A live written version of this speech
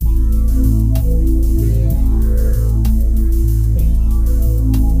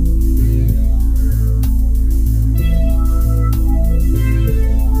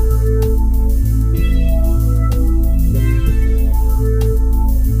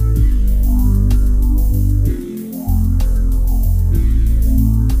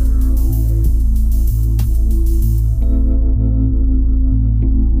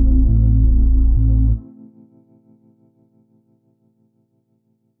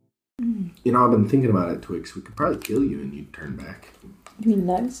I've been thinking about it, Twix. We could probably kill you and you'd turn back. You mean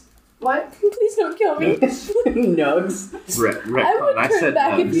Nugs? What? Please don't kill me. Nugs. I said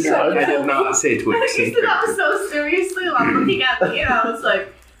back if you tried to I kill did not say Twix. He said that so seriously while looking at me, and I was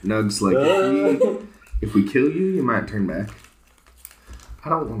like... Nugs, like, if we kill you, you might turn back. I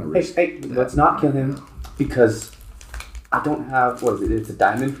don't want to risk Hey, let's not kill him because I don't have, what is it? It's a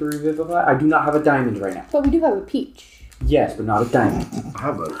diamond for Revivify? I do not have a diamond right now. But we do have a peach. Yes, but not a diamond. I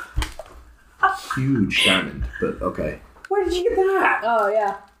have a huge diamond, but okay. Where did you get that? Oh,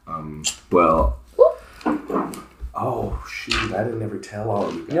 yeah. Well... Oh, shoot, I didn't ever tell all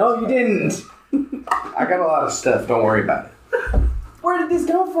of you guys. No, you didn't. I got a lot of stuff, don't worry about it. Where did this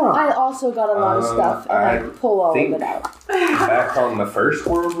come from? I also got a lot of stuff, and I pull all of it out. Back on the first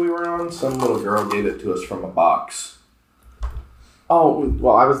world we were on, some little girl gave it to us from a box. Oh,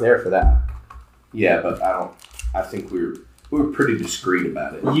 well, I was there for that. Yeah, but I think we were pretty discreet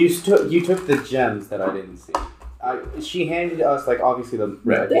about it. You took the gems that I didn't see. She handed us, like, obviously the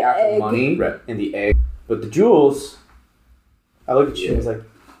actual egg. money and the egg. But the jewels, I looked at you and was like,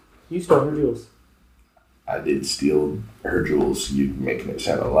 you stole her jewels. I did steal her jewels. You're making it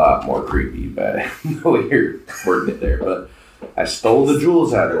sound a lot more creepy by the way you're wording it there. But I stole the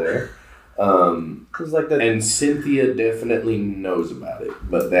jewels out of there. It was like and Cynthia definitely knows about it,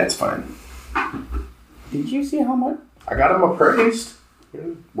 but that's fine. Did you see how much? I got them appraised.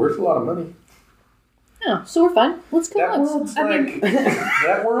 They're worth a lot of money. Oh, so we're fine. Let's go. That world's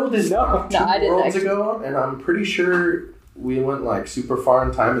that world is No, two I didn't worlds actually. ago, and I'm pretty sure we went like super far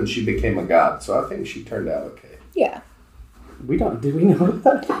in time, and she became a god. So I think she turned out okay. Yeah. Did we know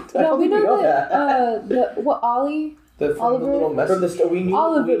that? No, we know that, Ollie? From Oliver? the little From message. we know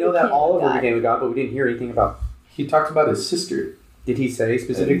Oliver that became a Oliver god. became a god, but we didn't hear anything about. He talked about his sister. Did he say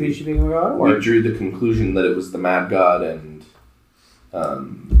specifically she became a god? We drew the conclusion that it was the mad god and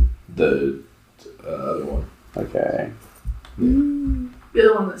the other one. Okay. The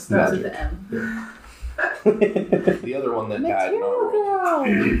other one that starts with the M. The other one that died in our world.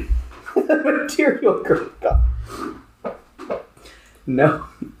 Material Material girl. God. No.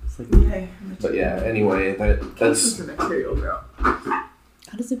 It's like, Yay. But yeah, anyway, that's the material girl. How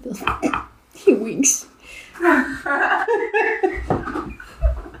does it feel? He winks.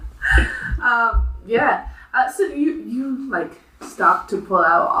 Yeah. So you like stopped to pull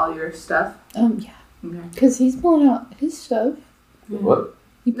out all your stuff? Yeah. Okay. Because he's pulling out his stuff. what?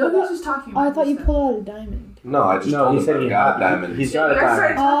 You No, pulled he was out, just talking oh, I about thought you stuff. pulled out a diamond. No, I just No, told he him said I he got had- diamond. he's Yeah, got a you guys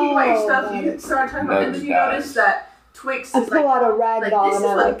started diamond. talking about your Oh, stuff. got You it. started talking about it, and then you Nugs noticed dies. that Twix I is pull out a rag like doll this and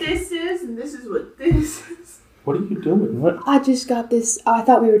is I what like. this is, and this is what this is. What are you doing? What? I just got this. Oh, I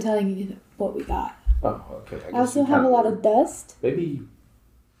thought we were telling you what we got. Oh, okay. I also have a lot of dust. Maybe.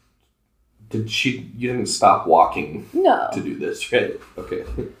 You didn't stop walking No, to do this, right? Okay.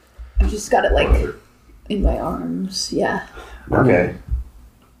 I just got it like in my arms. Yeah. Okay.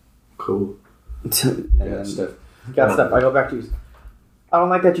 Cool. and Got then, stuff. got stuff. I go back to you. I don't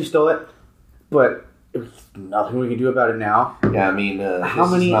like that you stole it, but there's nothing we can do about it now. Yeah, I mean, How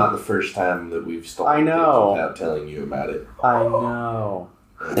this many- is not the first time that we've stolen I know. things without telling you about it. I know.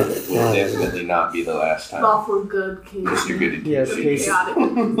 It will definitely not be the last time. Lawful good case. Mr. Goody Yes, Two-Shoes. case-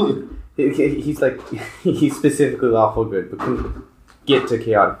 Chaotic. He's like, he's specifically lawful good, but can get to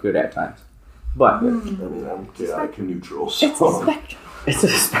chaotic good at times. But I mean, I'm chaotic and neutral, so. It's a spectrum. it's a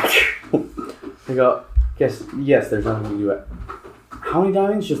spectrum. I go, yes, there's nothing we can do it. How many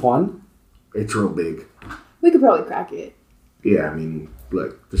diamonds? Just one? It's real big. We could probably crack it. Yeah, I mean,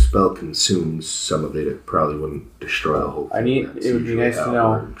 like, the spell consumes some of it. It probably wouldn't destroy the whole thing. That's it would be usually nice to how it know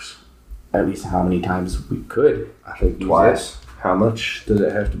works. at least how many times we could. I think use twice. How much does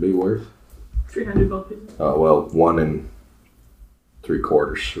it have to be worth? 300 gold pieces. Oh, well, 1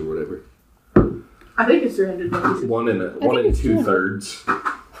 3/4 or whatever. I think it's 300 gold pieces. 1 think it's 2/3.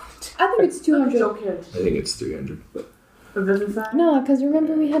 I think it's 200. Okay. I think it's 300. But Revivify? No, because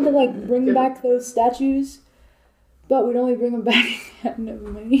remember we had to like bring back those statues, but we'd only bring them back if we had enough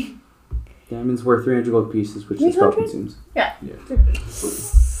money. Diamonds worth 300 gold pieces, which the spell 300? consumes. Yeah. 300.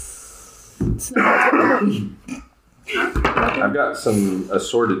 It's not that much. I've got some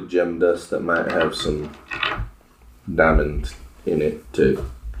assorted gem dust that might have some diamond in it to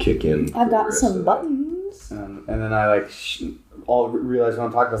kick in. for I've the got rest some of it. buttons. And then I like all realized what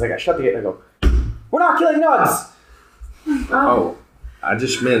I'm talking about. I was like, I shut the gate and I go, we're not killing nugs! Oh, I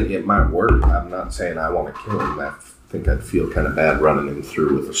just meant it might work. I'm not saying I want to kill him. I think I'd feel kind of bad running him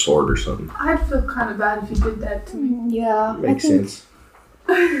through with a sword or something. I'd feel kind of bad if you did that to me. Yeah, Makes I think, sense.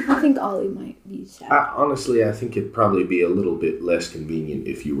 I think Ollie might be sad. Honestly, I think it'd probably be a little bit less convenient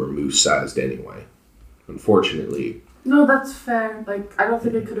if you were moose-sized anyway. Unfortunately, No, that's fair. Like, I don't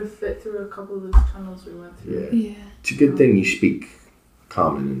think I could have fit through a couple of those tunnels we went through. Yeah. Yeah. It's a good thing you speak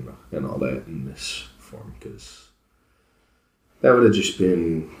common and all that in this form, because that would have just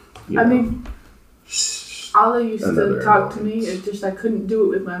been, I mean, Ollie used another to talk to me. annoyance. It's just I couldn't do it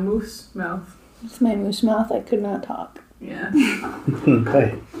with my moose mouth. With my moose mouth, I could not talk. Yeah.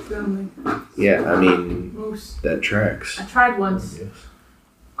 Okay. Feel me? Yeah, I mean, Moose. that tracks. I tried I once. guess.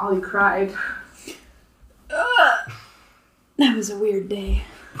 Ollie cried. That was a weird day.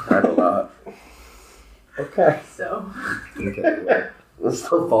 Cried a lot. Okay. So. Okay, well, let's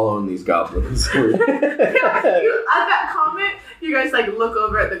still following these goblins. At that comment, you guys like look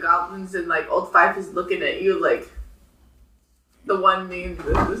over at the goblins and like Old Fife is looking at you like the one named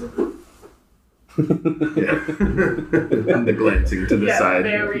this. Yeah. And the glancing to the side.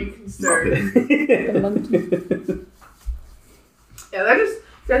 very concerned. The monkey. Yeah, you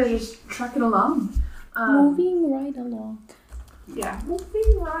guys are just trucking along. Moving right along. Yeah,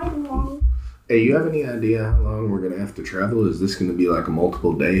 moving right along. Hey, you have any idea how long we're gonna have to travel? Is this gonna be like a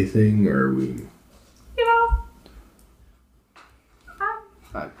multiple day thing, or are we? You know,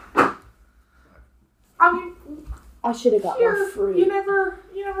 I mean, I should have got more fruit. you never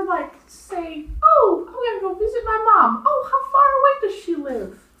like say, oh, I'm gonna go visit my mom. Oh, how far away does she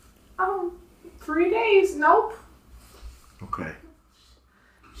live? Oh, 3 days. Nope. Okay.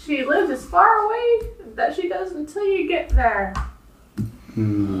 She lives as far away that she does until you get there.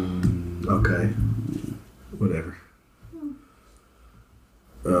 Okay. Whatever.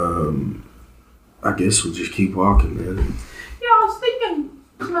 I guess we'll just keep walking then. You know, I was thinking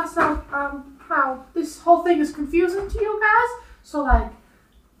to myself, how this whole thing is confusing to you guys. So, like,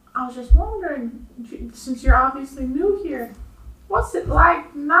 I was just wondering, since you're obviously new here, what's it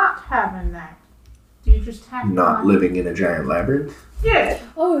like not having that? Do you just have to, Not like, living in a giant labyrinth. Yeah.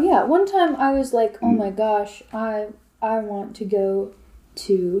 Oh yeah, one time I was like, oh my gosh, I want to go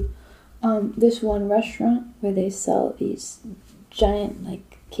to this one restaurant where they sell these giant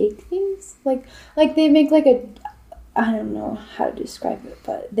like cake things. Like they make like a, I don't know how to describe it,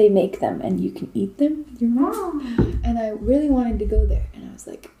 but they make them and you can eat them with your mouth. And I really wanted to go there, and I was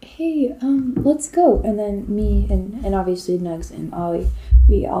like, hey, let's go. And then me and obviously Nugs and Ollie,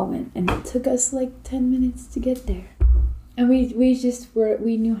 we all went, and it took us like 10 minutes to get there. And we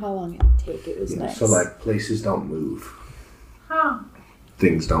knew how long it would take. It was nice. So like places don't move. Huh.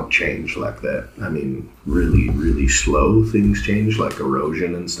 Things don't change like that. I mean, really, really slow things change, like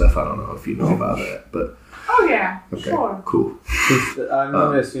erosion and stuff. I don't know if you know about that, but Oh, yeah. okay, Sure. cool. I'm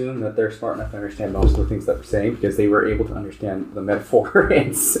going to assume that they're smart enough to understand most of the things that we're saying because they were able to understand the metaphor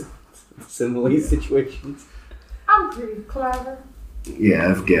and simile situations. I'm pretty clever. Yeah,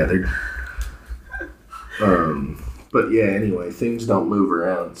 I've gathered. But yeah, anyway, things don't move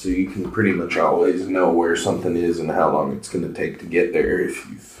around, so you can pretty much always know where something is and how long it's going to take to get there if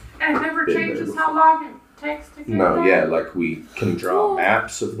you've... And it never Been there changes before. how long it takes to get No, there? yeah, like we can draw Well,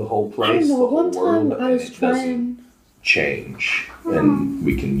 maps of the whole I place, don't the know. whole One world, time I and was it doesn't trying. change, and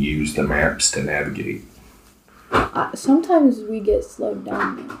we can use the maps to navigate. Sometimes we get slowed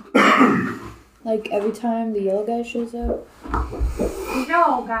down. Like every time the yellow guy shows up. The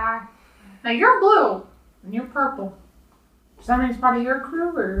yellow guy. Now you're blue and you're purple. Does that mean it's part of your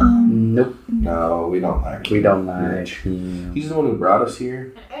crew or Nope. No, we don't like him. We don't like Mitch. him. He's the one who brought us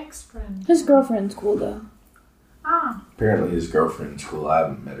here. an ex-friend? His girlfriend's cool though. Ah, Apparently his girlfriend's cool. I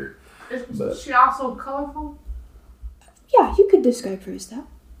haven't met her. is But- she also colorful? Yeah, you could describe her as that.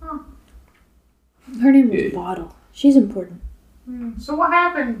 Huh. Her name was Yeah. Bottle. She's important. So what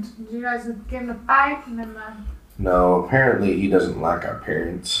happened? Did you guys get in a fight and then No, apparently he doesn't like our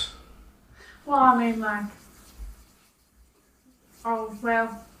parents. well, I mean like oh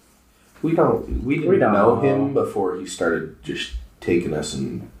well. We didn't We don't know know. him before he started just taking us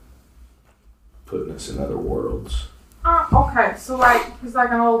and putting us in other worlds. Okay, so like he's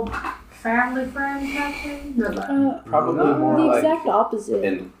like an old family friend type thing? That, like, Probably No. more The like exact opposite.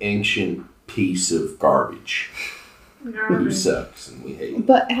 an ancient piece of garbage who garbage. sucks and we hate him.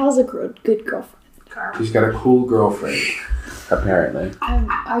 But how's a good girlfriend? He's got a cool girlfriend. Apparently.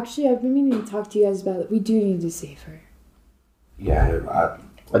 I've been meaning to talk to you guys about it. We do need to save her. Yeah,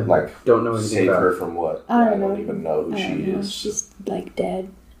 I like Don't know anything save about her it. from what? I don't know. even know who I she don't know. is. She's like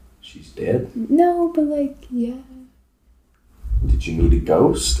dead. She's dead? No, but like yeah. Did you meet a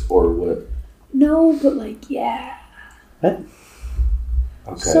ghost or what? No, but like yeah. Okay.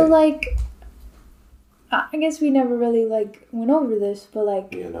 So like, I guess we never really like went over this, but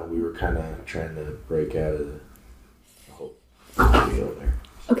like, You know, we were kind of trying to break out of the whole deal there.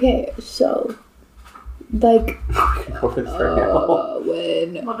 okay, so like Over this right now.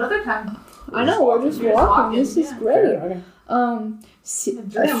 when What other time? I know, we're just We're walking. This is yeah. great. Okay.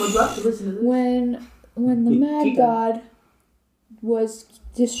 Julian would love to listen to this. When the mad Keep god was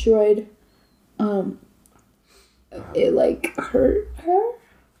destroyed, it like hurt her,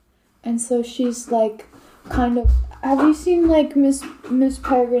 and so she's like kind of. Have you seen like Miss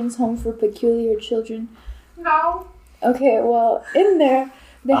Peregrine's Home for Peculiar Children? No. Okay, well in there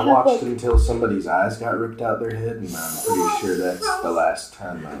they I have watched like until somebody's eyes got ripped out their head, and I'm pretty sure that's the last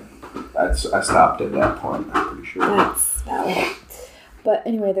time I stopped at that point. I'm pretty sure. that's valid. But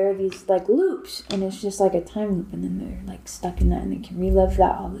anyway, there are these like loops, and it's just like a time loop, and then they're like stuck in that, and they can relive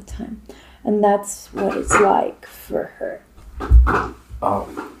that all the time, and that's what it's like for her.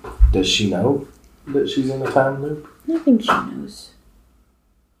 Oh, does she know that she's in a time loop? I think she knows,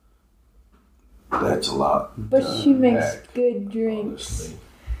 That's a lot. but she makes heck, good drinks.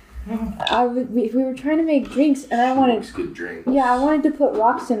 Honestly, We were trying to make drinks, and I wanted makes good drinks. I wanted to put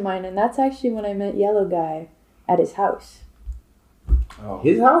rocks in mine, and that's actually when I met Yellow Guy at his house. Oh,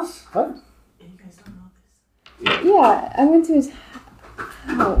 His house? What? You guys don't know this. Yeah, I went to his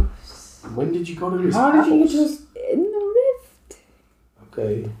house when did you go to his How house? did you just? in the rift.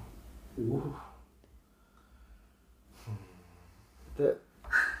 Okay. Ooh.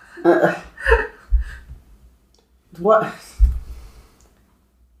 What?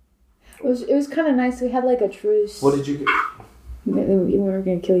 It was kind of nice. We had like a truce. What did you get? We were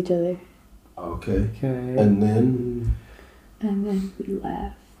gonna kill each other, Okay. Okay. And then. and then we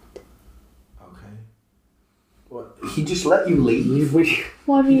left. Okay. What? He just let you leave?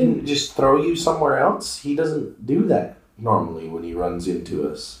 Well, I He mean, didn't just throw you somewhere else? He doesn't do that normally when he runs into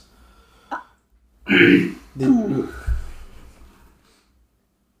us.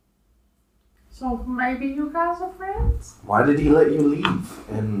 So maybe you guys are friends? Why did he let you leave?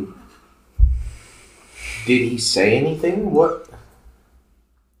 And did he say anything? What?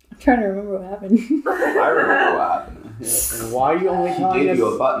 I'm trying to remember what happened. I remember what happened. And why are you only He telling gave you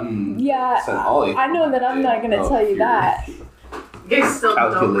a us? button. Yeah, Sent Ollie I know that I'm not gonna Oh, tell you you're- that. You guys still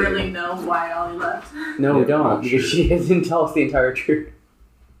don't Calculating. really know why Ollie left. No, we Yeah, don't, I'm because sure. she didn't tell us the entire truth.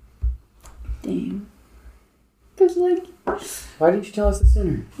 Dang. Cause like, Why didn't you tell us this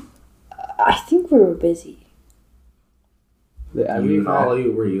sooner? I think we were busy. You and Ollie,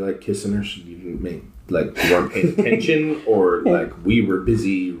 were you like kissing her so you didn't make, like, you weren't paying attention? Or like we were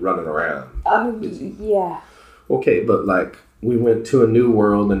busy running around? Busy. Yeah. Okay, but like we went to a new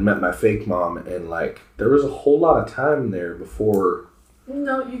world and met my fake mom, and like there was a whole lot of time there before.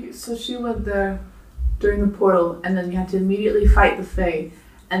 No, so she went there during the portal, and then you had to immediately fight the Fae,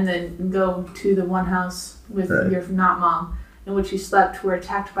 and then go to the one house with Right. your not mom, in which you slept, were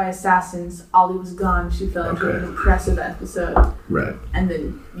attacked by assassins. Ollie was gone. She fell into Okay. an impressive episode, Right. and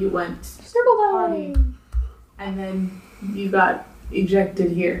then you went, Circle Party. time. and then you got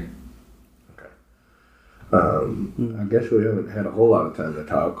ejected here. I guess we haven't had a whole lot of time to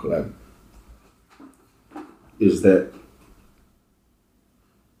talk. Like, is that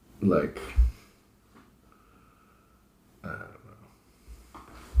like? I don't know.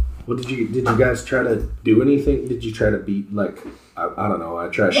 What did you guys try to do anything? Did you try to beat like? I don't know. I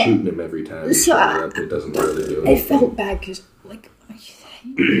try shooting him every time. He So shows up. It doesn't really do I anything. felt bad because like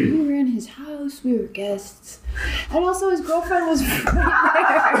we were in his house, we were guests, and also his girlfriend was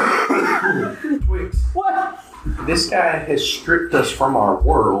right there. Twix. What? This guy has stripped us from our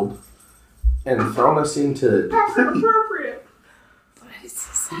world and thrown us into That's pretty inappropriate.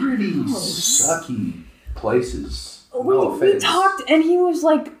 sucky places. No We offense. talked, and he was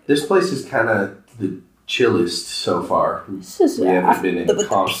like, This place is kind of the chillest so far. "This is We haven't been in the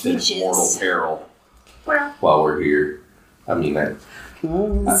constant peaches." mortal peril Well, while we're here. I mean, I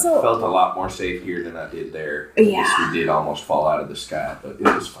So- felt a lot more safe here than I did there. Yeah. Yes, we did almost fall out of the sky, but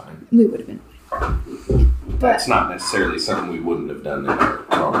it was fine. We would have been. That's not necessarily something we wouldn't have done in our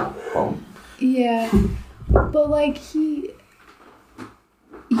normal home. Yeah, but like he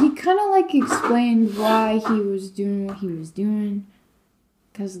kind of like explained why he was doing what he was doing,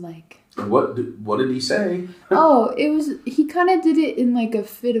 cause like What did he say? he kind of did it in like a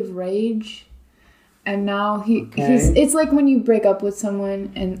fit of rage, and now Okay. it's like when you break up with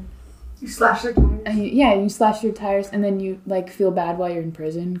someone and you slashed their tires. you slash your tires and then you like feel bad while you're in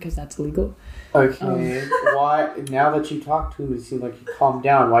prison because that's illegal. Okay. Why? Now that you talked to him, it seemed like he calmed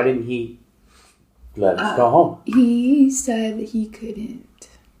down. Why didn't he let us go home? He said he couldn't.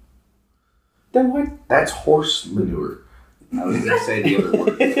 Then why? That's horse manure. I was going to say the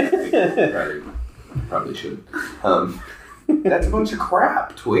other word. Probably shouldn't. That's a bunch of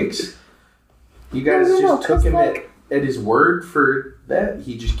crap, Twix. You guys No, just took 'cause, him like- at his word for that?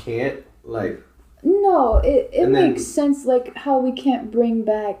 He just can't, like... No, it And then- makes sense like how we can't bring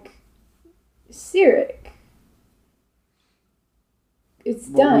back Sirik. It's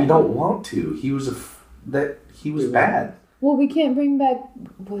Well, done. we don't want to. He was he was bad. Well, we can't bring back.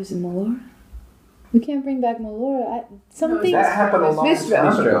 What was it, Melora? We can't bring back Melora. Some No, things. That happened a long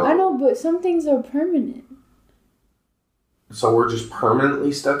time ago. I know, but some things are permanent. So we're just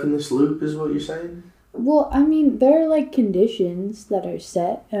permanently stuck in this loop, is what you're saying? Well, I mean, there are like conditions that are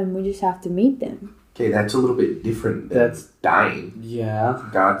set, and we just have to meet them. Okay, that's a little bit different than That's- dying. Yeah.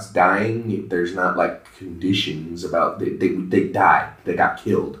 God's dying. There's not like conditions about they died. They got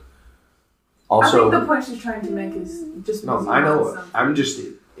killed. Also, I think the point she's trying to make is just. no, because you I know. want something. I'm just.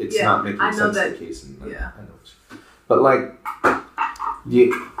 It's Yeah, not making I know sense that- in the case. yeah. I know. But like,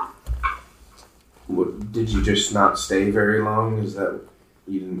 what, did you just not stay very long? Is that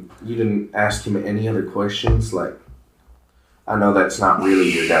you didn't ask him any other questions? Like, I know that's not really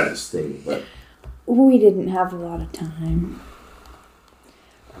your dad's thing, but We didn't have a lot of time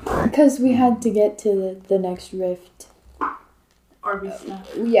because we had to get to the next rift. Or be stuck.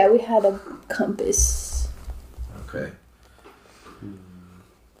 Yeah, we had a compass. okay.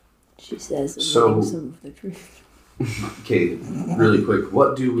 She says, So- admitting some of the truth. Okay, really quick.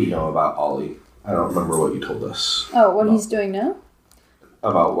 What do we know about Ollie? I don't remember what you told us Oh, what he's doing now?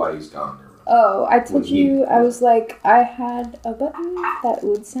 about why he's gone. Oh, I told When he- you, I was like, I had a button that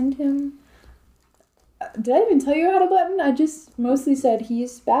would send him. Did I even tell you I had a button? I just mostly said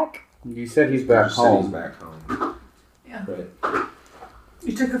he's back. You said he's back Just said home. He's back home. Yeah. Right.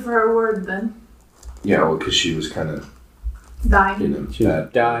 You took her for her word then. Yeah, well, because she was kind of Dying. in a She's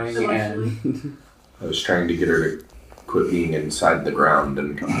bad. dying Allegedly. and I was trying to get her to quit being inside the ground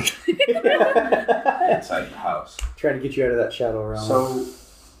and come inside the house. trying to get you out of that shadow realm. So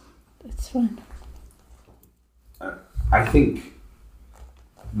That's fine. I think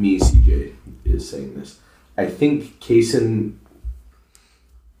me, CJ, is saying this. I think Kaysen,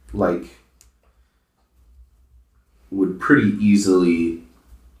 like, would pretty easily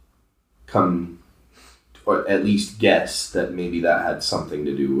come, or at least guess that maybe that had something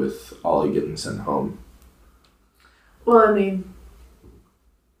to do with Ollie getting sent home. Well, I mean,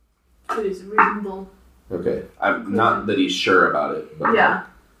 it is reasonable. Okay, I'm not that he's sure about it, but Yeah.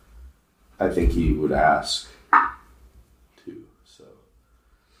 I think he would ask too. So,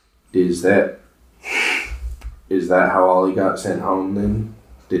 is that how Ollie got sent home? Then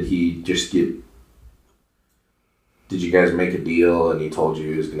did he just get? Did you guys make a deal and he told you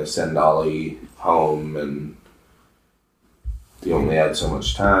he was going to send Ollie home and you only had so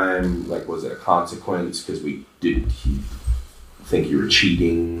much time? Like, was it a consequence because did he think you were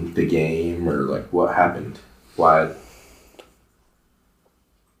cheating the game or like what happened? Why?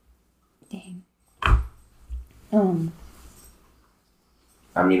 Dang.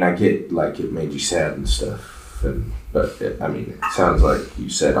 I mean, I get like it made you sad and stuff, but it sounds like you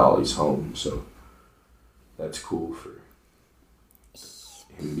said Ollie's home, so that's cool for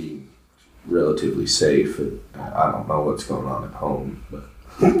him being relatively safe. And I don't know what's going on at home, but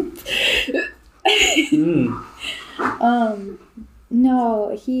No,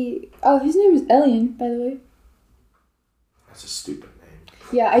 his name is Elian, by the way. that's a stupid name.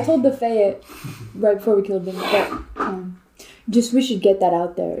 Yeah, I told the Fayette right before we killed them, but just we should get that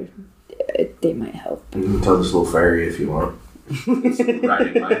out there. They might help. You can tell this little fairy if you want. It's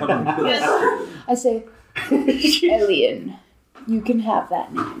riding my hump. I say, Elian, you can have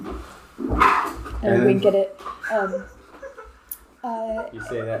that name. And wink at it. you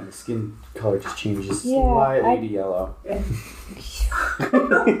say that and the skin color just changes Yeah, slightly to yellow. I'm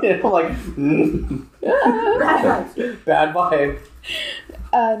like, bad vibe.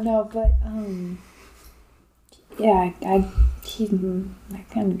 No, but yeah, I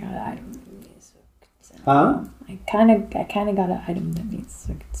kind of got an item that needs consent. Huh? I kind of got an item that needs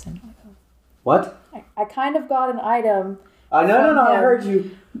consent. What? I kind of got an item No, I Yeah. heard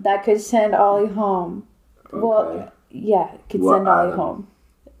you. that could send Ollie home. Well, Okay. yeah, it could What send Ollie item? home.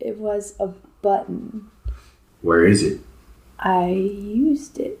 It was a button. Where is it? I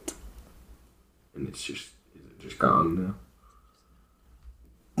used it. And is it just gone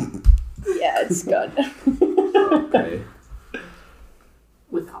Yeah, it's gone. now? Okay.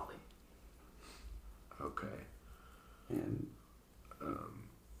 With Holly. Okay. And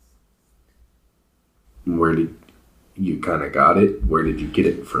Where did you kind of got it? Where did you get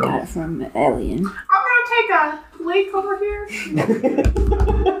it from? Got it from Elian. I'm gonna take a leak over here.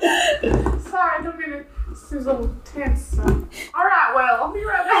 Sorry, I don't mean to. This is a little tense. So. Alright, well, I'll be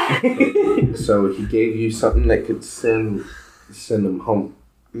right back. So he gave you something that could send him home.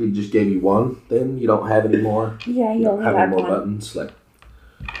 He just gave you one. Then you don't have any more. Yeah, You he don't only have had any more one. buttons. Like,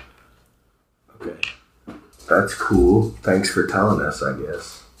 okay, that's cool. Thanks for telling us. I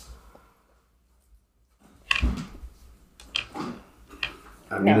guess.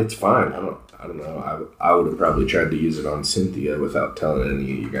 I mean, No. it's fine. I don't know. I would have probably tried to use it on Cynthia without telling any of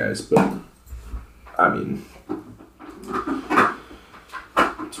you guys, but I mean,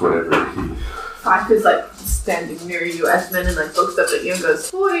 it's whatever. Five is like standing near you, Esmond, and like looks up at you and goes,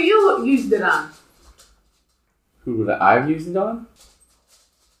 "Who do you used it on?" Who would I've used it on?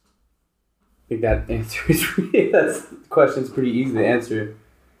 I think that answer is that question's pretty easy to answer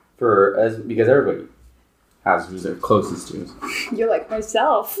because everybody has who's their closest to us. You're like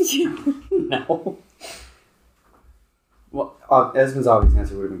myself. No. Well, Esmond's obvious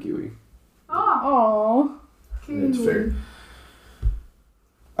answer would have been Kiwi. Oh, Aww. That's fair.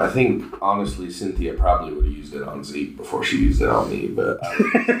 I think, honestly, Cynthia probably would have used it on Zeke before she used it on me, but I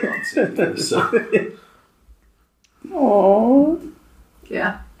would have used it on Cynthia, so. Aww.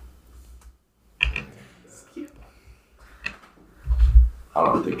 Yeah. It's cute. I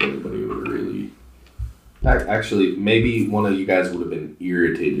don't think anybody would really. Actually, maybe one of you guys would have been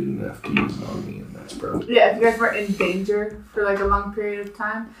irritated enough to use it on me, and that's probably. Yeah, if you guys were in danger for like a long period of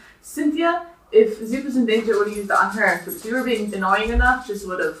time, Cynthia, if Zeke was in danger, would have used it on her. But if you were being annoying enough, just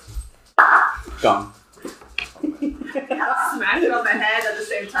would have Gone. smashed her on the head at the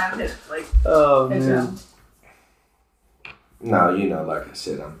same time. Hit like. Oh, hit man. him. No, like I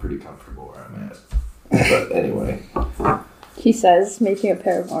said, I'm pretty comfortable where I'm at. But anyway. He says, making a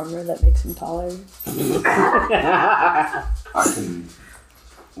pair of armor that makes him taller. I can.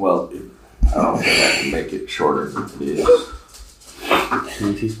 Well, I don't think I can make it shorter than it is.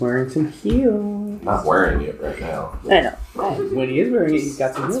 Means he's wearing some heels. I'm not wearing it right now. I know. When he is wearing it, he's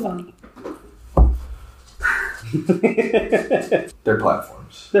got some It's heels funny. on. They're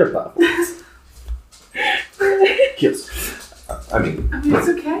platforms. They're platforms. Yes. I mean, It's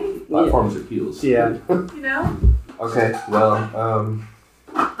okay, platforms are heels. Yeah. you know. Okay. Well,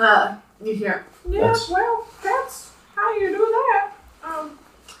 You hear? Yeah. That's- Well, that's how you do that.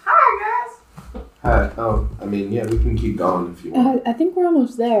 Hi guys. hi. Oh, I mean, yeah, we can keep going if you want. I think we're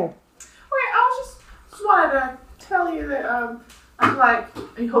almost there. Wait, I was just wanted to tell you that I'm like,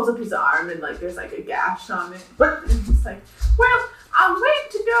 he holds up his arm and like there's like a gash on it. But it's like, well, I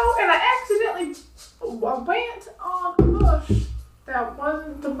went to go and I accidentally went on a bush. That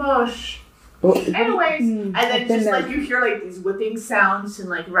wasn't the bush. Anyways, and then just like you hear like these whipping sounds and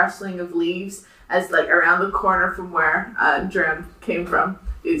like rustling of leaves as like around the corner from where Dram came from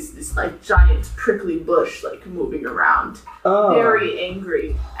is this like giant prickly bush like moving around. Oh. Very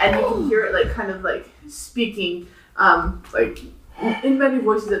angry, and you can hear it like kind of like speaking like in many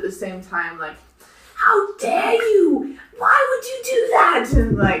voices at the same time, like, how dare you, why would you do that,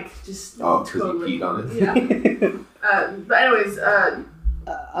 and like just Oh, because he peed on it. yeah. But anyways, I'm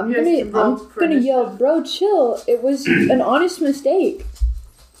Yes, roll for gonna yell, initiative. bro, chill. It was an honest mistake.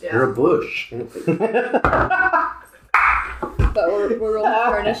 You're yeah. a bush. But we're rolling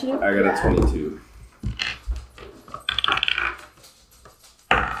for initiative. I got a 22.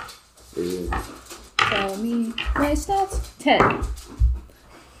 Tell me my stats. 10.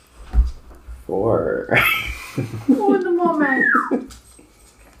 4. Oh, in the moment.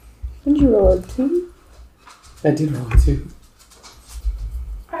 Did you roll a 2? I did roll 2.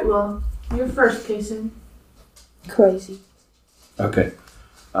 Alright, well, you're first, Kason. Crazy. Okay.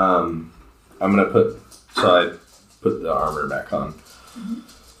 I'm gonna put the armor back on.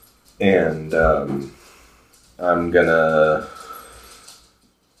 And I'm gonna.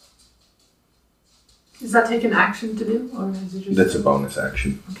 Does that take an action to do, or is it just? That's a bonus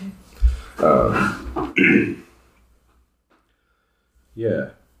action. Okay. Yeah.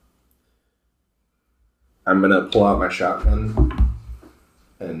 I'm gonna pull out my shotgun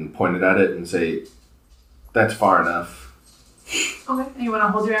and point it at it and say, "That's far enough." Okay. And you want to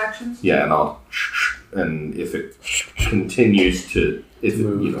hold your action? Yeah, and if it continues to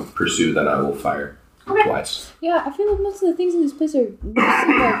pursue, then I will fire Okay. twice. Yeah, I feel like most of the things in this place are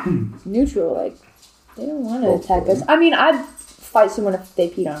mostly like neutral. Like they don't want to attack us. I mean, I'd fight someone if they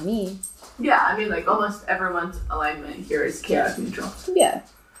peed on me. Yeah, I mean, like almost everyone's alignment here is chaos neutral. Yeah.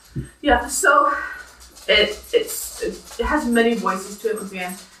 Yeah, so it has many voices to it once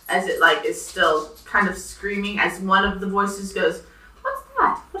again, as it like is still kind of screaming as one of the voices goes, "What's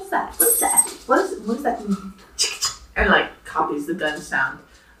that? What's that? What's that? What does that mean?" And like copies the gun sound.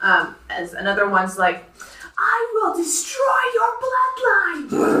 As another one's like, "I will destroy your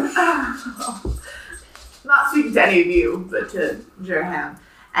bloodline." Not speaking to any of you, but to Jerham.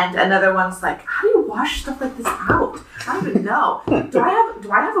 And another one's like, "How do you wash stuff like this out? I don't even know. Do I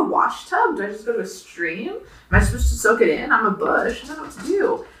have a wash tub? Do I just go to a stream? Am I supposed to soak it in? I'm a bush. I don't know what to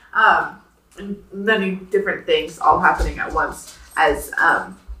do." And many different things all happening at once as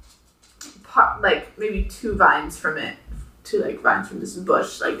like maybe 2 vines from it two like vines from this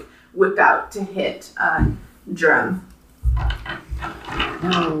bush like whip out to hit Drum.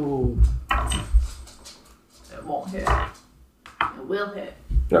 No. It won't hit. It will hit.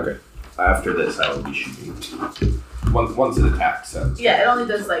 Okay. After this, I will be shooting. Once it attacks, sounds. Yeah, it only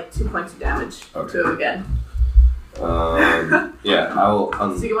does like 2 points of damage Okay. to it again. Yeah, I will.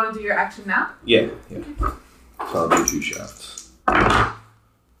 So you want to do your action now? Yeah. So I'll do 2 shots.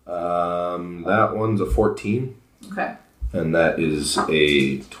 That one's a 14, Okay. and that is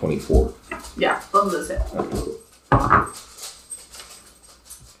a 24. Yeah, both of those hit. Okay, cool.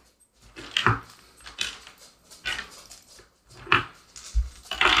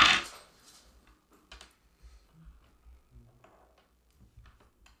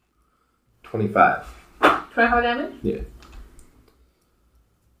 $25. 25 damage? Yeah.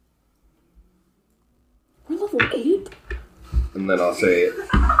 We're level 8? And then I'll say,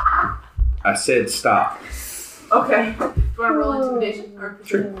 I said stop. Okay. Do you want to roll intimidation or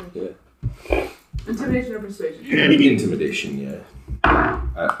persuasion? Yeah. Intimidation or persuasion? Intimidation, yeah.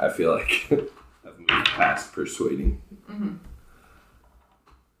 I feel like I've moved past persuading. Mm-hmm.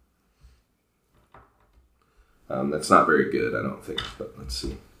 That's not very good, I don't think, but let's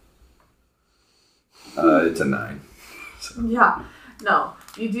see. It's a 9. So. Yeah. No.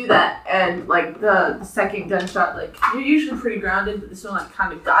 You do that, and like the second gunshot, like you're usually pretty grounded, but this one like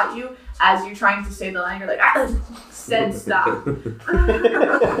kind of got you as you're trying to say the line. You're like, I said stop.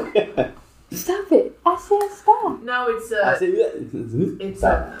 Stop it. I said stop. No, it's I said, it's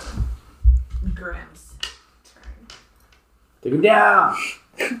Graham's turn. take him down.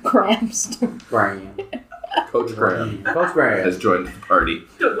 Cramps. Graham. Coach Graham Coach Graham. has joined the party.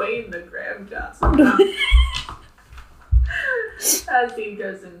 Dwayne the Graham Johnson. As he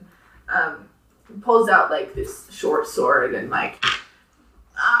goes and pulls out like this short sword and like,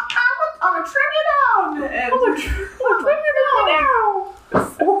 I'm gonna trim you down, and I'm gonna trim you down.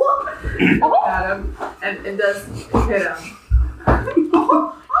 At him and does hit him. I'm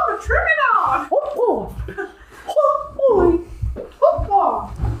gonna trim you down.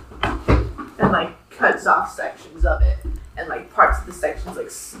 And like cuts off sections of it, and like parts of the sections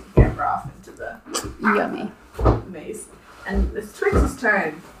like scamper off into the Yummy. maze. And it's Twix's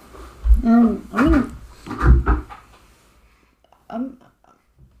turn.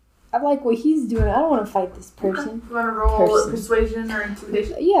 I like what he's doing. I don't want to fight this person. You want to roll persuasion or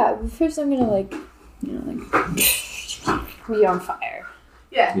intimidation? Yeah, but first I'm gonna like be on fire.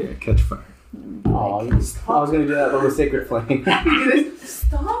 Yeah. Yeah, catch fire. Oh, I was gonna do that, but with Sacred Flame. You do this.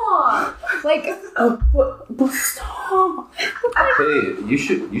 Stop. Like, stop. Hey, you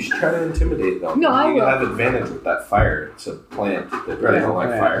should try to intimidate them. No, I You will. have advantage with that fire. It's a plant that really don't like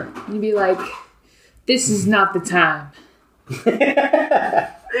fire. You'd be like, this is not the time. Is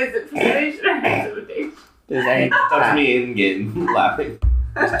it persuasion or intimidation? This ain't That's me in game laughing.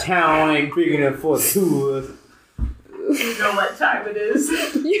 This town ain't big enough for 2 of us. You know what time it is.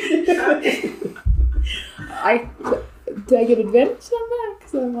 Do I get advantage on that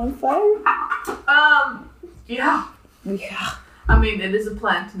because I'm on fire? Yeah. Yeah. I mean, it is a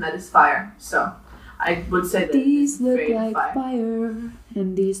plant and that is fire, so I would say that These it's look afraid of like fire,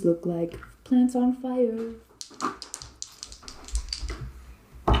 and these look like plants on fire.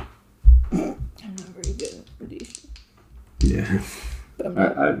 I'm not very good at persuasion. Yeah. But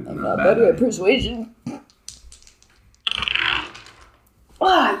I'm I'm not bad better at at persuasion.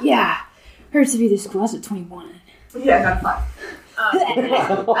 Ah, yeah. Hurts to be this close at 21. Yeah, I got a 5. I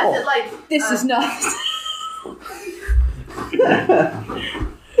said like This is not.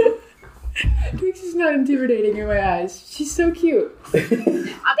 Twix is not intimidating in my eyes. She's so cute. This is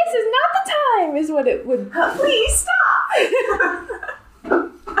not the time, is what it would. Please stop.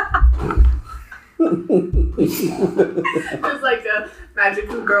 It's like a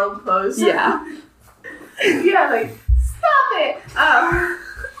magical girl pose. Yeah. Yeah, like stop it.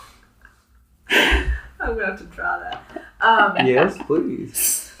 I'm gonna have to draw that. Yes,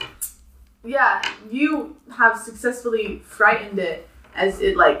 please. Yeah, you have successfully frightened it as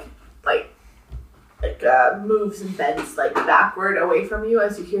it moves and bends like backward away from you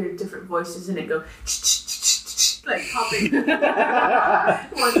as you hear different voices and it go like popping.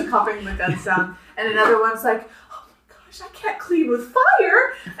 One's popping the gun sound, and another one's like, "Oh my gosh, I can't clean with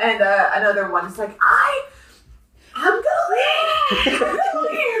fire," and another one is like, "I'm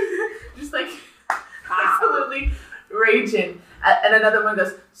going," just like absolutely raging. And another one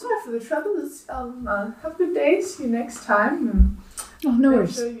goes, "Sorry for the trouble. Have a good day. See you next time." And Oh, no make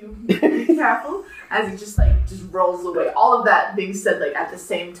worries. sure you be careful. As it just rolls away. All of that being said like at the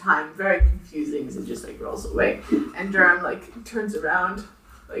same time, very confusing as it just rolls away. And Durham turns around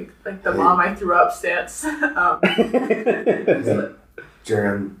like the mom I threw up stance.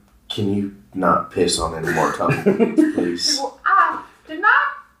 Jaren, can you not piss on any more topics, please? Well, I did not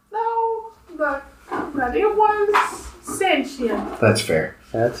know that it was sentient. That's fair.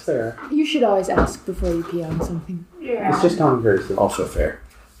 That's fair. You should always ask before you pee on something. Yeah. It's just conversation. Also fair,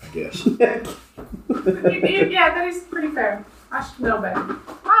 I guess. Yeah, that is pretty fair. I should know better.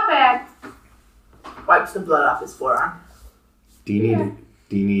 My bad. Wipes the blood off his forearm. Do you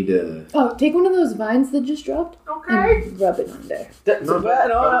need a... Oh, take one of those vines that just dropped Okay. and rub it on there. Don't do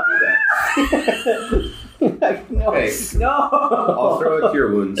that. No. Hey, No. I'll throw it to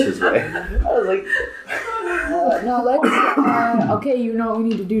your wounds his way. I was like, No, let's. Okay, you know what we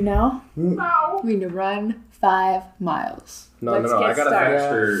need to do now? No. We need to run 5 miles. No, Let's get I got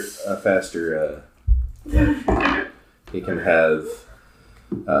started. a faster. He can have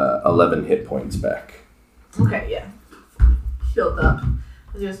 11 hit points back. Okay, yeah. Healed up.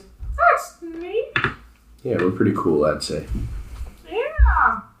 Just, that's neat. Yeah, we're pretty cool, I'd say.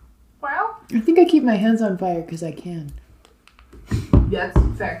 Yeah. Well, I think I keep my hands on fire because I can. yeah,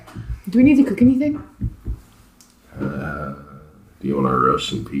 that's fair. Do we need to cook anything? Do you want to roast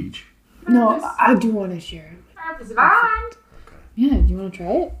some peach? No, I do want to share it. It's fine. Yeah, do you want to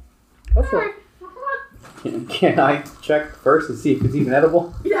try it? Go for it. can I check first and see if it's even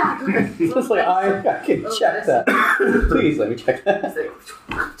edible? Yeah, go ahead. It's like, I can check that. Please let me check that.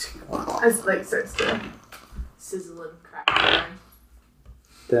 As like starts to sizzle and crack.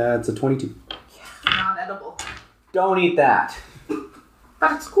 That's a 22. Not edible. Don't eat that.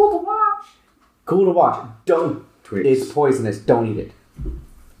 But it's cool to watch. Cool to watch. Don't. Twix. It's poisonous. Don't eat it.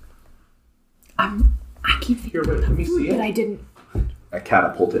 I keep thinking Here, wait, let me see but it. I didn't. I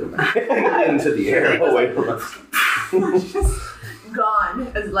catapult it into the air away from us. Just gone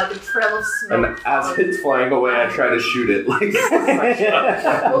as like a trail of And smoke. as it's flying away, I try to shoot it. Like,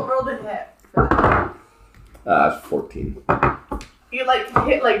 We'll roll the hit. 14. You like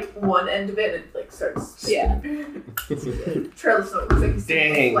hit like one end of it and it like starts. Yeah. Trail of smoke. It's like you see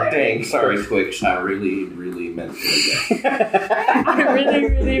a flare. Dang. Sorry, Twix. I really meant to do that. I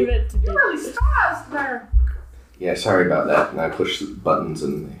really meant to You do really stressed there. Yeah, sorry about that. And I push the buttons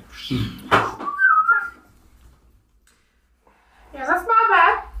and Yeah, that's my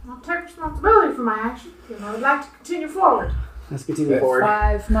bad. I'll take responsibility for my action. And I would like to continue forward. Let's continue forward.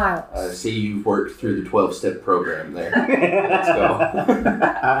 5 miles. I see you've worked through the 12-step program there. Let's go.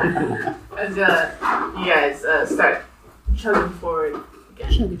 As you guys start chugging forward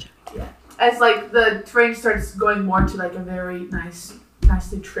again. Chugga chugga. Yeah. As like the terrain starts going more to like a very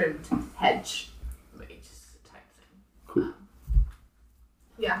nicely trimmed hedge. Just type thing. Cool.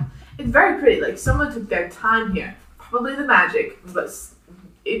 Yeah. It's very pretty. Like someone took their time here. Probably the magic, but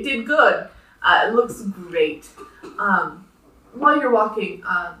it did good. It looks great. While you're walking,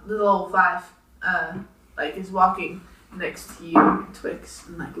 little old Five, like is walking next to you, Twix,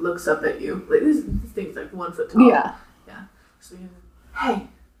 and like looks up at you. Like this thing's like 1 foot tall. Yeah. Yeah. So you, hey.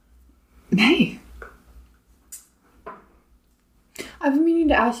 Hey. I've been meaning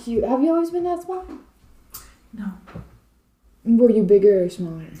to ask you, have you always been that small? No. Were you bigger or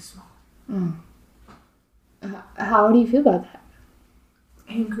smaller? Small. Oh. How do you feel about that?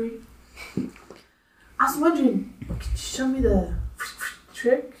 Angry. I was wondering, could you show me the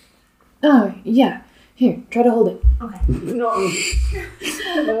trick? Oh, yeah. Here, try to hold it. Okay.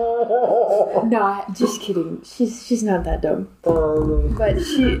 No, just kidding. She's not that dumb. But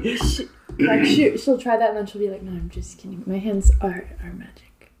she'll try that and then she'll be like, no, I'm just kidding. My hands are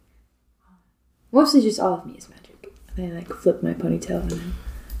magic. Mostly just all of me is magic. And I like flip my ponytail and then...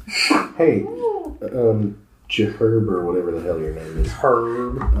 Hey, Jaherb or whatever the hell your name is.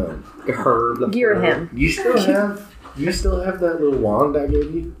 Herb. Herb. Gear him. You still have that little wand I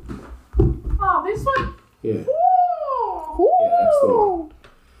gave you? Oh, this one? Yeah. Ooh. Yeah, that's the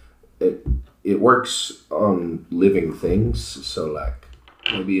one. It works on living things, so like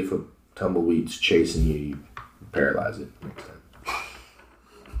maybe if a tumbleweed's chasing you, you paralyze it next time.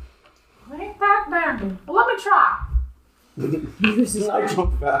 Ain't that dandy. Well, let me try. I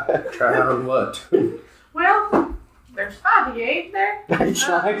jump back. Try on what? Well, there's 5 of you, ain't there? I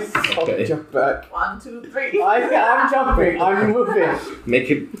try. Okay. Jump back. 1, 2, 3. I'm jumping. I'm moving. Make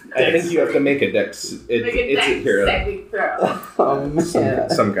it. I think you have to make a dex. Make a It's a hero. saving throw. Oh man.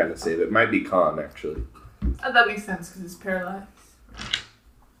 Some kind of save. It might be con actually. Oh, that makes sense because it's paralyzed.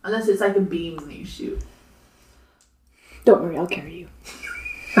 Unless it's like a beam that you shoot. Don't worry, I'll carry you.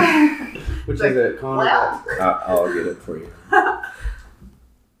 Which Like, is it? Con or well, I'll get it for you.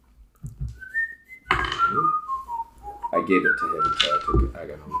 I gave it to him, so I took it. I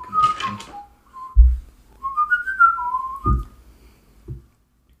got home.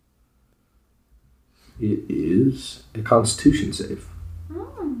 It is a Constitution save.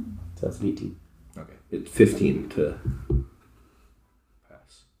 Mm. So that's an 18. Okay. It's 15 to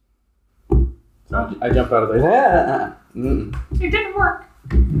pass. So I jump out of there. It didn't work.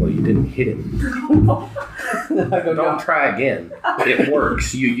 Well, you didn't hit him. I go Don't down. try again. It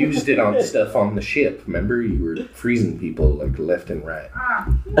works. You used it on stuff on the ship. Remember, you were freezing people like left and right.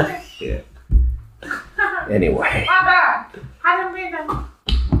 Yeah. Anyway. My bad. I didn't mean to.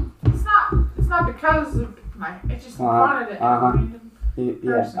 It's not because of it just wanted it.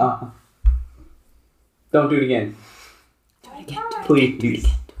 Yeah. Don't do it again. Do it again. Please.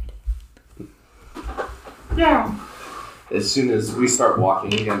 Yeah. As soon as we start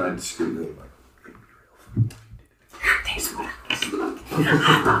walking again, I'd scream at him like, Thanks for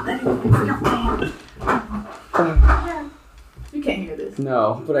You can't hear this.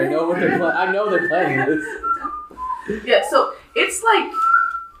 No, but I know what they're playing. I know they're playing this. Yeah, so it's like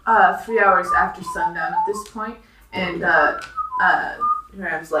 3 hours after sundown at this point, and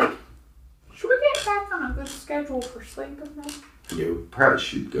Ram's like, should we get back on a good schedule for sleep tonight? you probably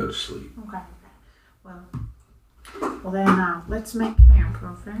should go to sleep. Okay. Well then, let's make camp,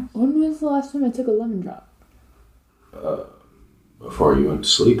 okay? When was the last time I took a lemon drop? Before you went to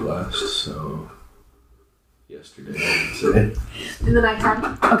sleep last, so yesterday, I'd say. In the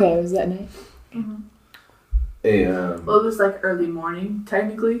nighttime? Okay, it was that night. Mm-hmm. Hey, Well, it was like early morning,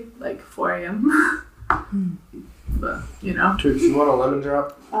 technically, like 4 a.m. But, you know. Trix, you want a lemon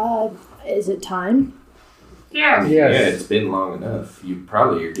drop? Is it time? Yeah. Yeah, it's been long enough. You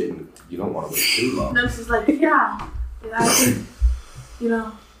probably are getting, you don't want to wait too long. Nurse is like, yeah, I think, you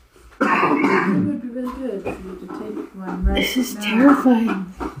know, it would be really good for you to take one right This is now.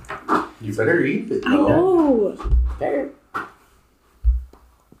 terrifying. You better eat it, I know.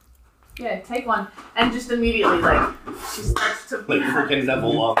 Yeah, take one. And just immediately, like, she starts to... Like freaking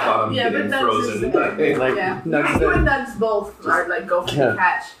Neville Longbottom Yeah, getting but that's frozen. just- Like, yeah. nugs You and them. Nugs both are, like, go for the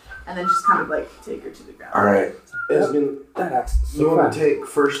catch. And then just kind of, like, take her to the ground. Alright, Esmond, That acts you so want fast. to take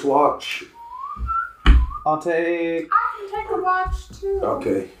first watch? I'll take. I can take a watch, too.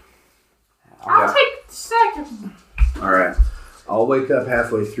 Okay. I'll take the second. Alright. I'll wake up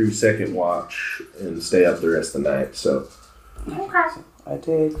halfway through second watch and stay up the rest of the night, so. Okay. I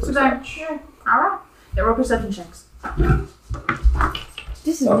take. So First then, watch. yeah. Alright. Yeah, roll perception checks.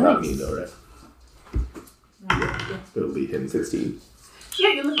 This is Oh, nice. not me though, right? Yeah. It'll be him 16. Yeah,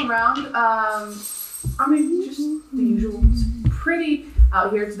 you look around. I mean, just the usual. It's pretty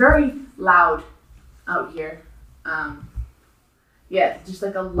out here. It's very loud out here. Yeah, just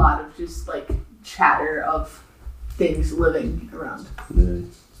like a lot of just like chatter of things living around.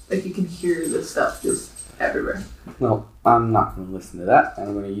 Like you can hear this stuff just everywhere. Well, I'm not going to listen to that.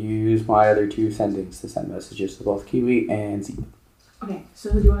 I'm going to use my other 2 sendings to send messages to both Kiwi and Zeep. Okay, so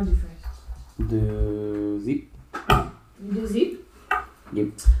who do you want to do first? Do Zeep. You do Zeep? Yep.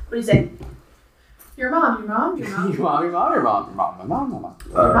 What do you say? Your mom. Your mom. Your mom.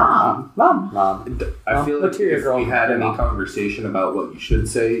 I feel like material if girl. we had Your any mom. conversation about what you should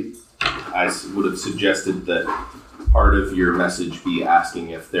say, I would have suggested that part of your message be asking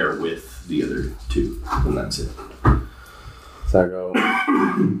if they're with the other 2, and that's it. So I go,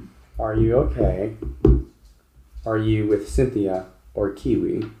 are you okay? Are you with Cynthia or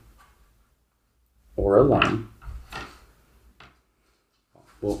Kiwi? Or alone?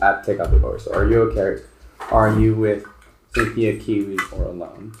 We'll take out the lower. So are you okay? Are you with Cynthia, Kiwi, or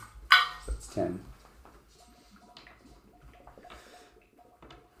alone? So that's 10.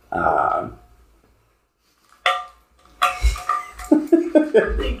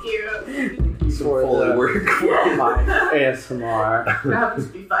 Thank you. Some Foley work. My ASMR. That happens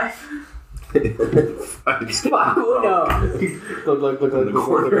to be 5. Oh no!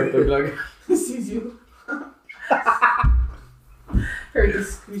 Look. Sees you. Her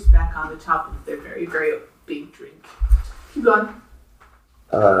just screws back on the top of their very, very big drink. Keep going.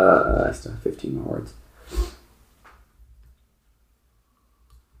 I still have 15 more words.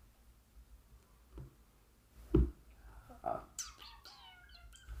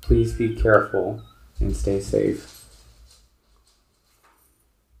 Please be careful and stay safe.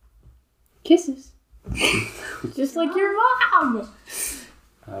 Kisses. Just like your mom.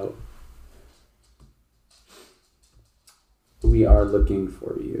 Oh. We are looking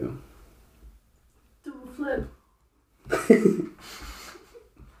for you. Do a flip.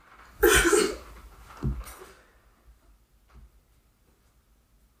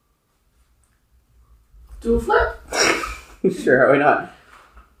 Do a flip. Sure, why not?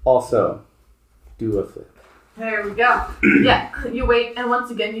 Also, do a flip. There we go. Yeah, you wait, and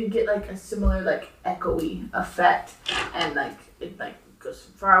once again you get like a similar like echoey effect, and like it like goes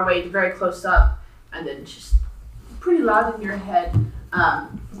from far away to very close up, and then just pretty loud in your head,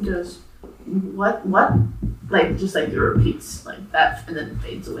 goes, what? Like, just like it repeats like that, and then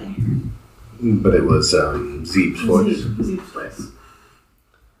fades away. But it was Zeep's voice. Zeep's voice.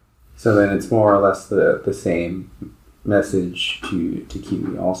 So then it's more or less the same message to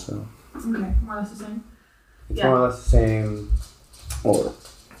Kiwi also. Okay, more or less the same. It's more or less the same, or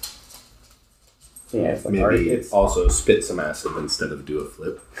yeah, it's like Maybe it's also spit some acid instead of do a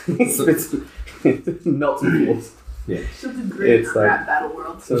flip. it's melts and cools. Yeah. Something great It's for like- Rap Battle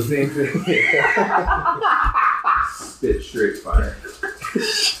World. So same thing. Spit straight fire.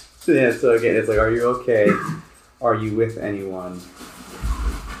 Yeah. So again, it's like, are you okay? Are you with anyone?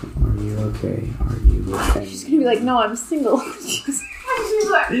 Are you okay? Are you with anyone? She's gonna be like, no, I'm single. She's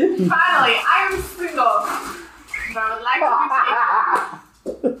like, finally, I am single. But I would like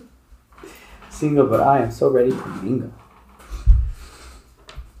to be Single, but I am so ready for mingle.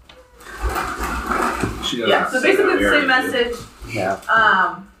 Yeah, so basically the same message. Yeah.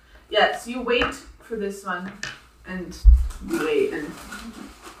 Yes, you wait for this one, and you wait, and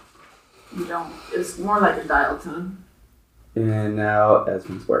you don't. It's more like a dial tone. And now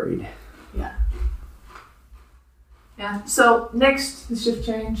Esmond's worried. Yeah. So next, the shift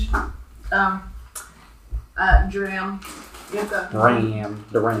change. Dram. You have to. Ram.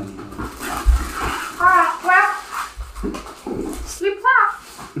 Alright, well, sleep tight.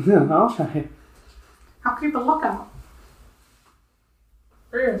 I'll try. I'll keep a lookout.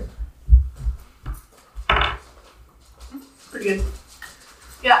 Weird. Pretty good.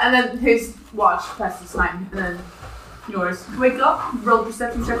 Yeah, and then his watch passes time, and then yours. Wake up, roll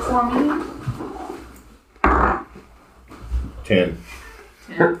perception check for me. 10.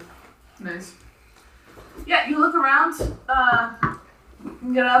 10. Nice. Yeah, you look around, you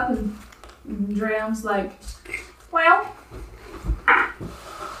get up, and Dram's like, well,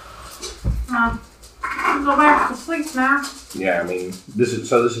 go back to sleep now. Yeah, I mean, this is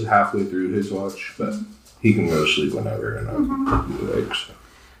halfway through his watch, but he can go to sleep whenever, and I'll be awake. So.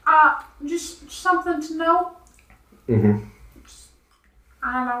 Just something to know. Mm-hmm.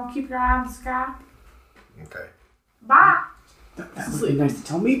 I don't know, keep your eye on the sky. Okay. Bye. That would be nice to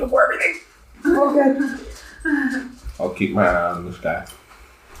tell me before everything. Okay. I'll keep my eye on the sky.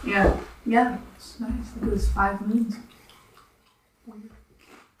 Yeah. Yeah. It's nice. Look at those 5 moons.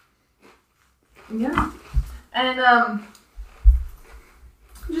 Yeah. And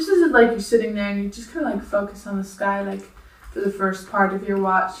just as if, like, you're sitting there and you just kind of like focus on the sky, like for the first part of your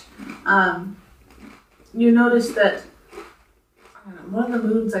watch, you notice that I don't know, one of the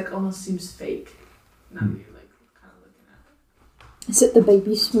moons like almost seems fake. Now that you're like kind of looking at Is it the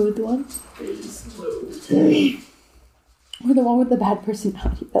baby smooth one? it. It is smooth. Or the one with the bad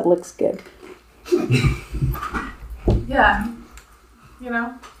personality that looks good? Yeah. You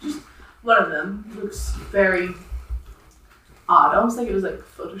know, just one of them looks very odd, almost like it was like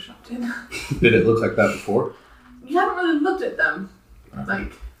photoshopped in. Did it look like that before? You haven't really looked at them.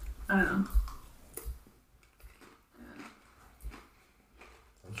 Like, I don't know.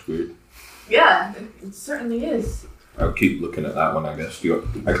 That's weird. Yeah, it certainly is. I'll keep looking at that one, I guess.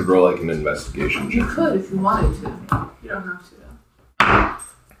 I could roll like an investigation You check. could if you wanted to. You don't have to though.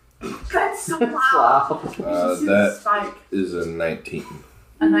 That's so loud. You should see the That spike. is a 19.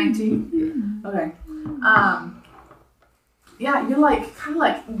 A 19? Okay. Yeah, you like kind of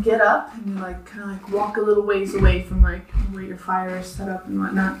like get up and you like kind of like walk a little ways away from like where your fire is set up and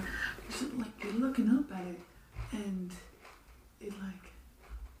whatnot. So, like you're looking up at it and it like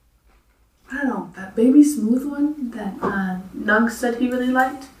I don't know, that baby smooth one that Nug said he really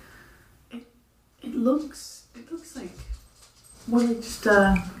liked. It looks like more like just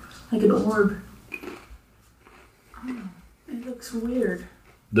like an orb. I don't know. It looks weird.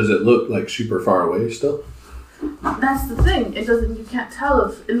 Does it look like super far away still? That's the thing. It doesn't. You can't tell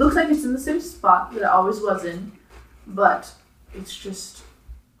if it looks like it's in the same spot that it always was in, but it's just.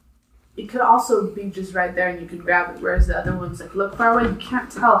 It could also be just right there, and you could grab it. Whereas the other ones like look far away. You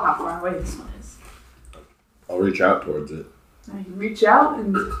can't tell how far away this one is. I'll reach out towards it. Now you reach out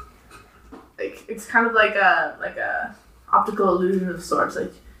and like it's kind of like a optical illusion of sorts.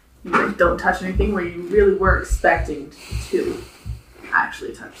 Like you like don't touch anything where you really were expecting to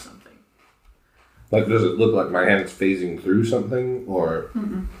actually touch something. Like, does it look like my hand's phasing through something, or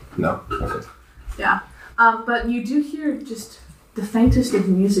no? Okay. Yeah, but you do hear just the faintest of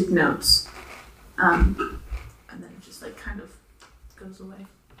music notes, and then it just like kind of goes away.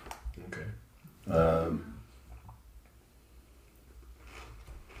 Okay.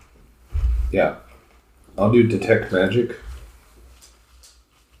 Yeah, I'll do detect magic.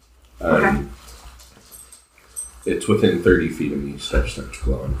 Okay. It's within 30 feet of me. Stuff starts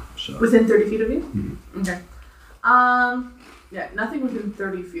glowing. So Within 30 feet of you? Mhm. Okay. Yeah, nothing within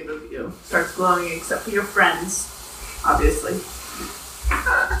 30 feet of you starts glowing except for your friends, obviously.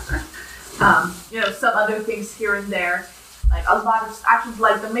 Some other things here and there. Like a lot of actually,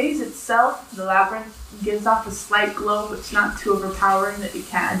 like the maze itself, the labyrinth gives off a slight glow, but it's not too overpowering that you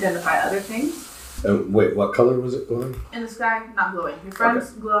can't identify other things. wait, what color was it glowing? In the sky, not glowing. Your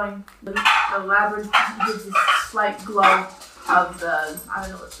friend's glowing. The labyrinth gives this slight glow of the, I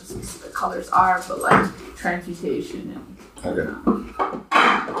don't know what the specific colors are, but like transmutation and. Okay.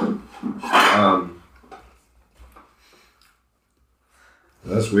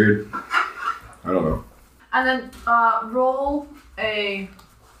 That's weird. I don't know. And then roll a,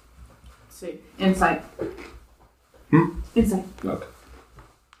 let's see, insight. Insight. Okay.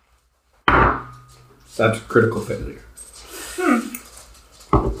 That's a critical failure.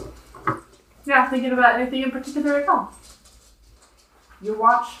 Yeah, thinking about anything in particular at all. Your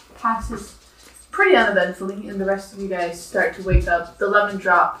watch passes pretty uneventfully, and the rest of you guys start to wake up. The lemon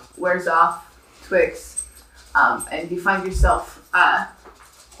drop wears off, Twix, and you find yourself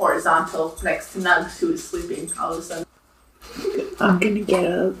horizontal next to Nugs, who is sleeping all of a sudden. I'm gonna get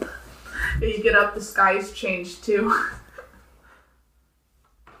up. When you get up, the sky's changed too.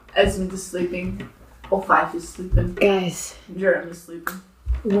 Esmond is sleeping. O5 is sleeping. Guys, Jerem is sleeping.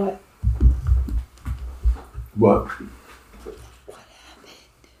 what? What?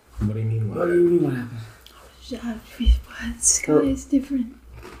 What do you mean? What do you mean? What happened? What? Sky is different.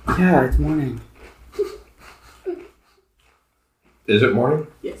 Yeah, it's morning. Is it morning?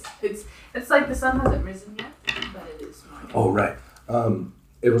 Yes, it's like the sun hasn't risen yet, but it is morning. Oh, right.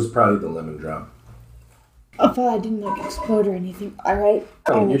 It was probably the lemon drop. I thought I didn't explode or anything. Alright.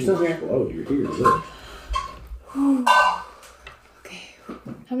 Oh, you're still here. Oh, you're here. Look. Okay.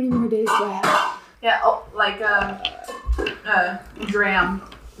 How many more days do I have? Yeah, Dram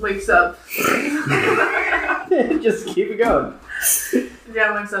wakes up. Just keep it going.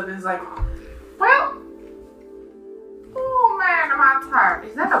 Dram wakes up and is like, well, oh man, am I tired.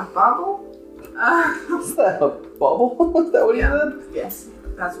 Is that a bubble? Is that a bubble? Is that what he said? Yes,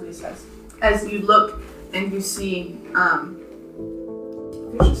 that's what he says. As you look and you see,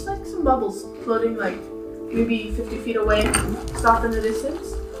 there's just like some bubbles floating like maybe 50 feet away, stop in the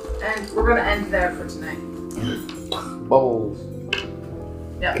distance. And we're gonna end there for tonight. Bubbles.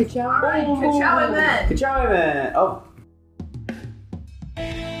 Yeah. Good job. Alright, good job, man. Good job, man. Oh.